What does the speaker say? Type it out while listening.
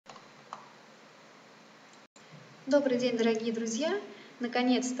Добрый день, дорогие друзья!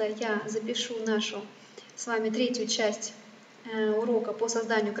 Наконец-то я запишу нашу с вами третью часть урока по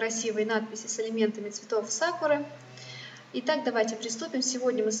созданию красивой надписи с элементами цветов сакуры. Итак, давайте приступим.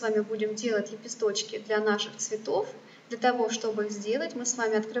 Сегодня мы с вами будем делать лепесточки для наших цветов. Для того, чтобы их сделать, мы с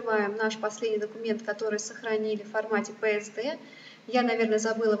вами открываем наш последний документ, который сохранили в формате PSD. Я, наверное,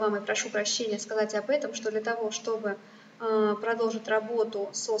 забыла вам и прошу прощения сказать об этом, что для того, чтобы продолжить работу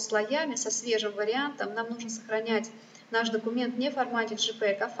со слоями, со свежим вариантом, нам нужно сохранять наш документ не в формате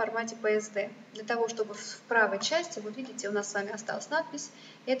JPEG, а в формате PSD. Для того, чтобы в правой части, вот видите, у нас с вами осталась надпись,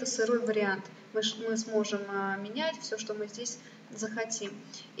 это сырой вариант. Мы сможем менять все, что мы здесь захотим.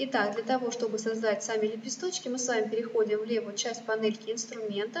 Итак, для того, чтобы создать сами лепесточки, мы с вами переходим в левую часть панельки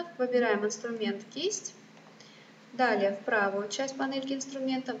инструментов, выбираем инструмент «Кисть». Далее в правую часть панельки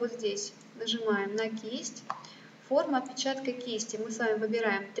инструмента, вот здесь нажимаем на «Кисть». Форма отпечатка кисти. Мы с вами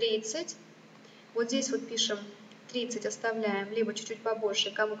выбираем 30. Вот здесь вот пишем 30, оставляем, либо чуть-чуть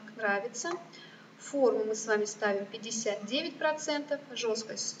побольше, кому как нравится. Форму мы с вами ставим 59%,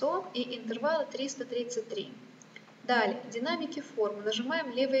 жесткость 100 и интервалы 333. Далее, динамики формы. Нажимаем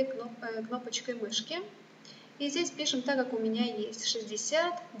левой кнопочкой мышки. И здесь пишем так, как у меня есть.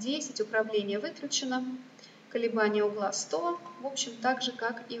 60, 10, управление выключено. Колебание угла 100. В общем, так же,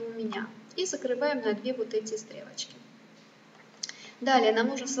 как и у меня. И закрываем на две вот эти стрелочки. Далее нам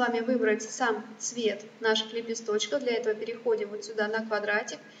нужно с вами выбрать сам цвет наших лепесточков. Для этого переходим вот сюда на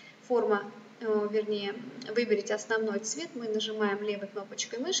квадратик. Выберите основной цвет. Мы нажимаем левой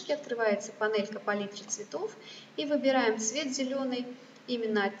кнопочкой мышки, открывается панелька палитры цветов. И выбираем цвет зеленый,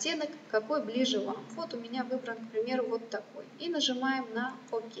 именно оттенок, какой ближе вам. Вот у меня выбран, к примеру, вот такой. И нажимаем на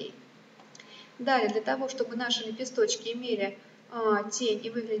ОК. Далее, для того, чтобы наши лепесточки имели тень и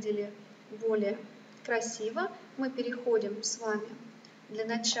выглядели более красиво, мы переходим с вами. Для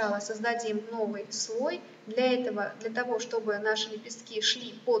начала создадим новый слой. Для того, чтобы наши лепестки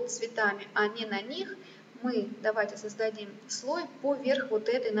шли под цветами, а не на них, давайте создадим слой поверх вот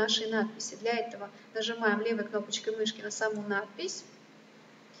этой нашей надписи. Для этого нажимаем левой кнопочкой мышки на саму надпись.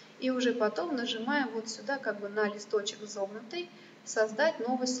 И уже потом нажимаем вот сюда, как бы на листочек изогнутый, создать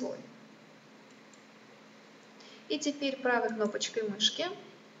новый слой. И теперь правой кнопочкой мышки,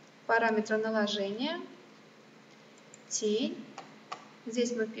 параметры наложения, тень.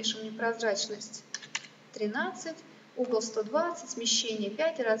 Здесь мы пишем непрозрачность 13, угол 120, смещение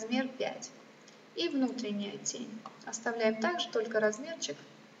 5 и размер 5. И внутренняя тень. Оставляем также, только размерчик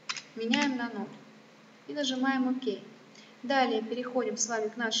меняем на 0. И нажимаем ОК. Далее переходим с вами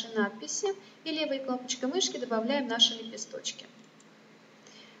к нашей надписи и левой кнопочкой мышки добавляем наши лепесточки.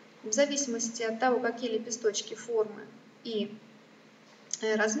 В зависимости от того, какие лепесточки формы и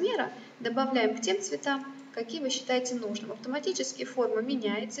размера, добавляем к тем цветам, какие вы считаете нужным. Автоматически форма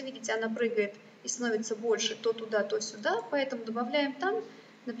меняется, видите, она прыгает и становится больше то туда, то сюда, поэтому добавляем там,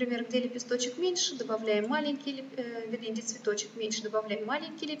 например, где лепесточек меньше, добавляем маленький, где цветочек меньше, добавляем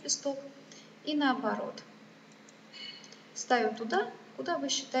маленький лепесток и наоборот. Ставим туда, куда вы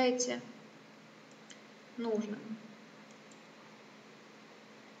считаете нужным.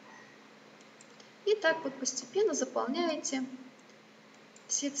 И так вот постепенно заполняете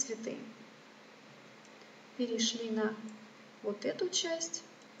все цветы. Перешли на вот эту часть.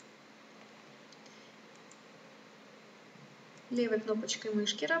 Левой кнопочкой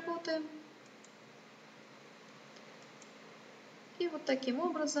мышки работаем. И вот таким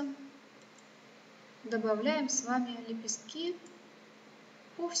образом добавляем с вами лепестки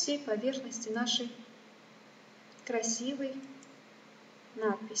по всей поверхности нашей красивой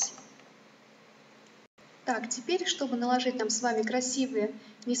надписи. Так, теперь, чтобы наложить нам с вами красивые,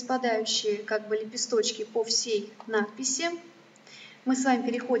 не спадающие как бы лепесточки по всей надписи, мы с вами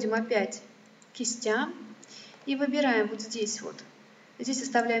переходим опять к кистям и выбираем вот здесь вот. Здесь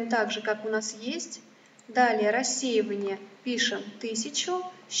оставляем так же, как у нас есть. Далее рассеивание пишем 1000,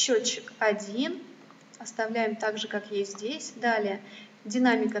 счетчик 1, оставляем так же, как есть здесь. Далее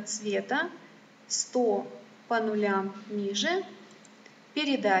динамика цвета 100 по нулям ниже,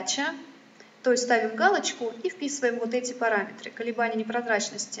 передача. То есть ставим галочку и вписываем вот эти параметры. Колебание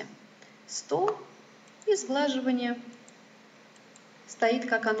непрозрачности 100 и сглаживание стоит,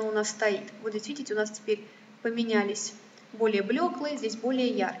 как оно у нас стоит. Вот здесь, видите, у нас теперь поменялись более блеклые, здесь более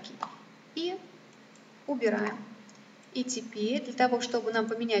яркий. И убираем. И теперь для того, чтобы нам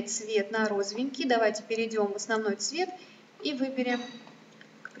поменять цвет на розовенький, давайте перейдем в основной цвет и выберем,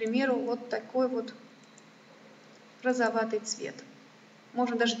 к примеру, вот такой вот розоватый цвет.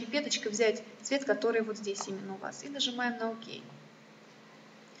 Можно даже пипеточкой взять цвет, который вот здесь именно у вас. И нажимаем на ОК.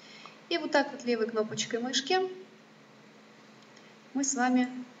 И вот так вот левой кнопочкой мышки мы с вами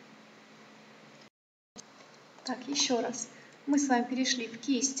Так, еще раз. Мы с вами перешли в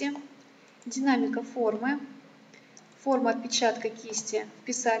кисти. Динамика формы. Форма отпечатка кисти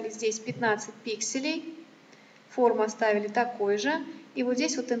вписали здесь 15 пикселей. Форму оставили такой же. И вот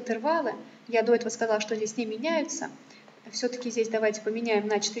здесь вот интервалы. Я до этого сказала, что здесь не меняются. Все-таки здесь давайте поменяем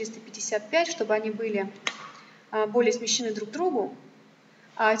на 455, чтобы они были более смещены друг к другу.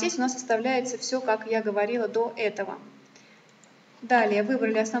 А здесь у нас оставляется все, как я говорила до этого. Далее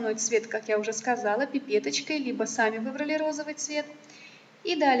выбрали основной цвет, как я уже сказала, пипеточкой, либо сами выбрали розовый цвет.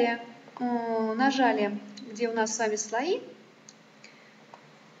 И далее нажали, где у нас с вами слои.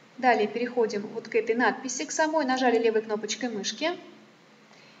 Далее переходим вот к этой надписи, к самой, нажали левой кнопочкой мышки.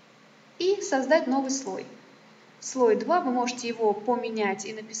 И создать новый слой. Слой 2, вы можете его поменять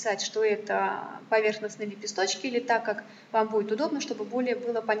и написать, что это поверхностные лепесточки, или так, как вам будет удобно, чтобы более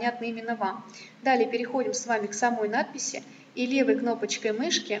было понятно именно вам. Далее переходим с вами к самой надписи и левой кнопочкой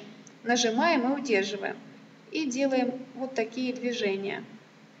мышки нажимаем и удерживаем. И делаем вот такие движения.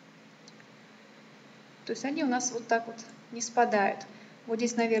 То есть они у нас вот так вот не спадают. Вот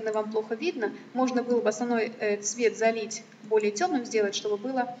здесь, наверное, вам плохо видно. Можно было бы основной цвет залить, более темным сделать, чтобы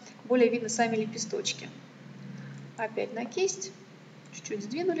было более видно сами лепесточки. Опять на кисть. Чуть-чуть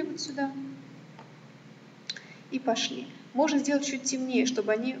сдвинули вот сюда. И пошли. Можно сделать чуть темнее,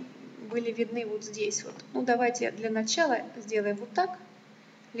 чтобы они были видны вот здесь вот. Ну, давайте для начала сделаем вот так.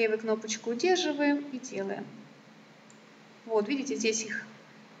 Левой кнопочку удерживаем и делаем. Вот, видите, здесь их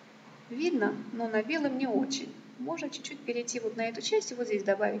видно, но на белом не очень. Можно чуть-чуть перейти вот на эту часть и вот здесь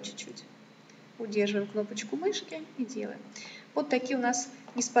добавить чуть-чуть. Удерживаем кнопочку мышки и делаем. Вот такие у нас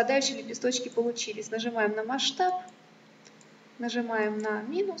не спадающие лепесточки получились. Нажимаем на масштаб, нажимаем на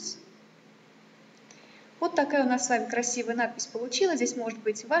минус. Вот такая у нас с вами красивая надпись получилась. Здесь может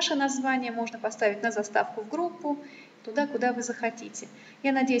быть ваше название, можно поставить на заставку в группу, туда, куда вы захотите.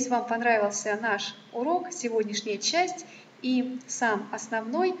 Я надеюсь, вам понравился наш урок, сегодняшняя часть и сам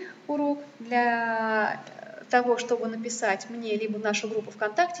основной урок для того, чтобы написать мне либо в нашу группу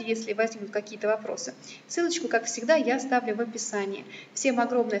ВКонтакте, если возникнут какие-то вопросы. Ссылочку, как всегда, я оставлю в описании. Всем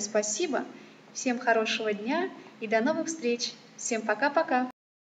огромное спасибо, всем хорошего дня и до новых встреч. Всем пока-пока!